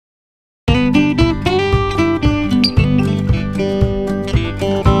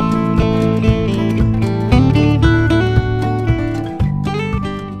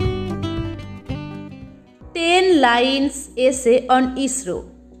essay on ISRO.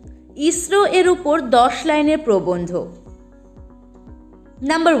 ISRO এর উপর 10 লাইনের প্রবন্ধ।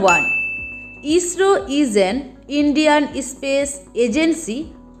 Number 1. ISRO is an Indian space agency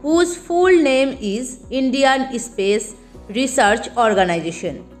whose full name is Indian Space Research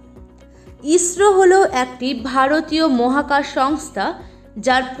Organization. ISRO হলো একটি ভারতীয় মহাকাশ সংস্থা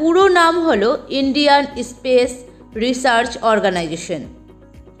যার পুরো নাম হলো Indian space research organisation.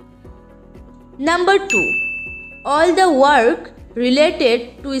 Number 2. All the work related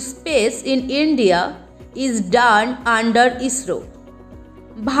to space in India is done under ISRO.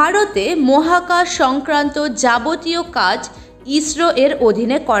 ভারতে মহাকাশ সংক্রান্ত যাবতীয় কাজ ইসরো এর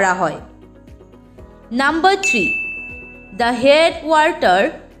অধীনে করা হয়। Number 3. The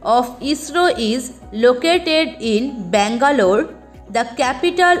headquarters of ISRO is located in Bangalore, the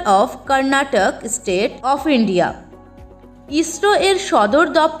capital of Karnataka state of India. ISRO এর সদর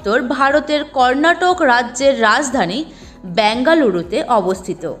দপ্তর ভারতের কর্ণাটক রাজ্যের রাজধানী বেঙ্গালুরুতে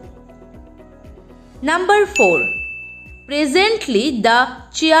অবস্থিত। Number 4. Presently, the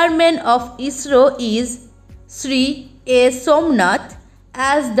chairman of ISRO is Sri A. Somnath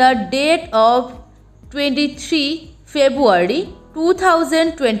as the date of 23 February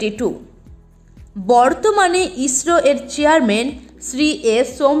 2022. বর্তমানে ইসরো এর চেয়ারম্যান শ্রী এ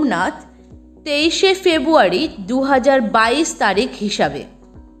সোমনাথ 23 ফেব্রুয়ারি 2022 তারিখ হিসাবে।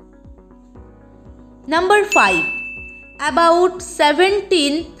 Number 5. About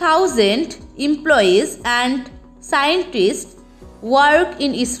 17,000 employees and scientists work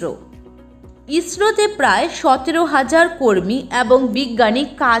in ISRO. ইসরোতে প্রায় 17,000 কর্মী এবং বিজ্ঞানী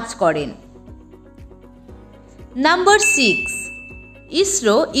কাজ করেন। Number 6.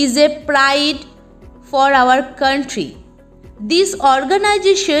 ISRO is a pride for our country. This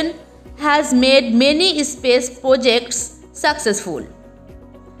organization has made many space projects successful.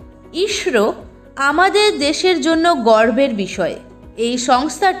 ISRO আমাদের দেশের জন্য গর্বের বিষয়। এই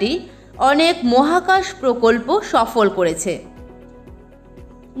সংস্থাটি অনেক মহাকাশ প্রকল্প সফল করেছে।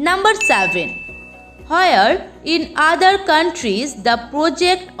 Number 7. Where in other countries the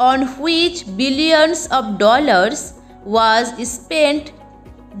project on which billions of dollars was spent,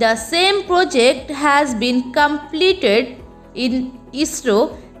 the same project has been completed in ISRO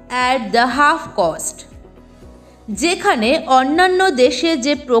at the half cost. যেখানে অন্যান্য দেশে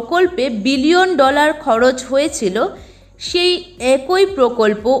যে প্রকল্পে বিলিয়ন ডলার খরচ হয়েছিল সেই একই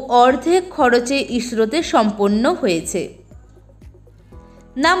প্রকল্প অর্ধেক খরচে ইসরোতে সম্পন্ন হয়েছে।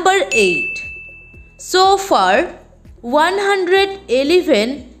 Number 8. So far 111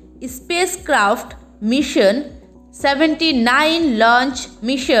 spacecraft mission, 79 launch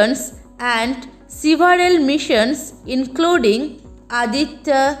missions and several missions including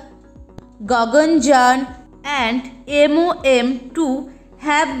Aditya, Gaganyaan and MOM-2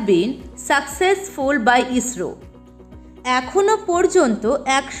 have been successful by ISRO. এখনো পর্যন্ত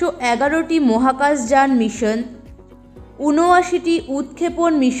 111টি মহাকাশযান মিশন, 79টি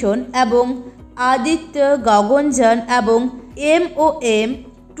উৎক্ষেপণ মিশন এবং আদিত্য, গগনযান এবং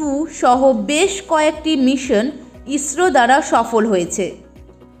MOM-2 সহ বেশ কয়েকটি মিশন ইসরো দ্বারা সফল হয়েছে।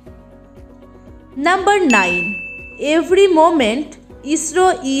 Number 9. Every moment ISRO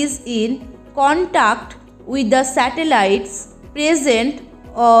is in contact with the satellites present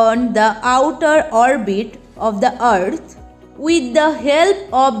on the outer orbit of the Earth. With the help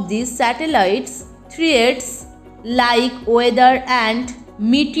of these satellites, threats like weather and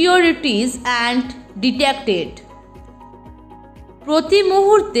meteorites and detected. প্রতি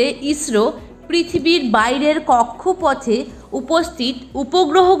মুহূর্তে ইসরো পৃথিবীর বাইরের কক্ষপথে উপস্থিত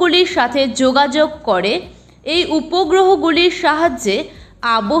উপগ্রহগুলির সাথে যোগাযোগ করে। এই উপগ্রহগুলির সাহায্যে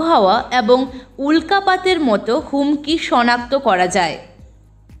আবহাওয়া এবং উল্কাপাতের মতো হুমকি শনাক্ত করা যায়।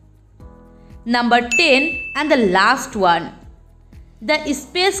 Number 10 and the last one. The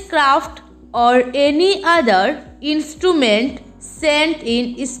spacecraft or any other instrument sent in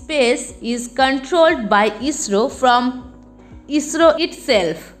space is controlled by ISRO from ISRO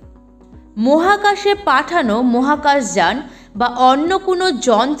itself. মহাকাশে পাঠানো মহাকাশযান বা অন্য কোনো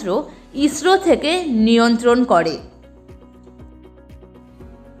যন্ত্র ইসরো থেকে নিয়ন্ত্রণ করে।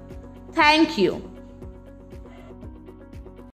 Thank you.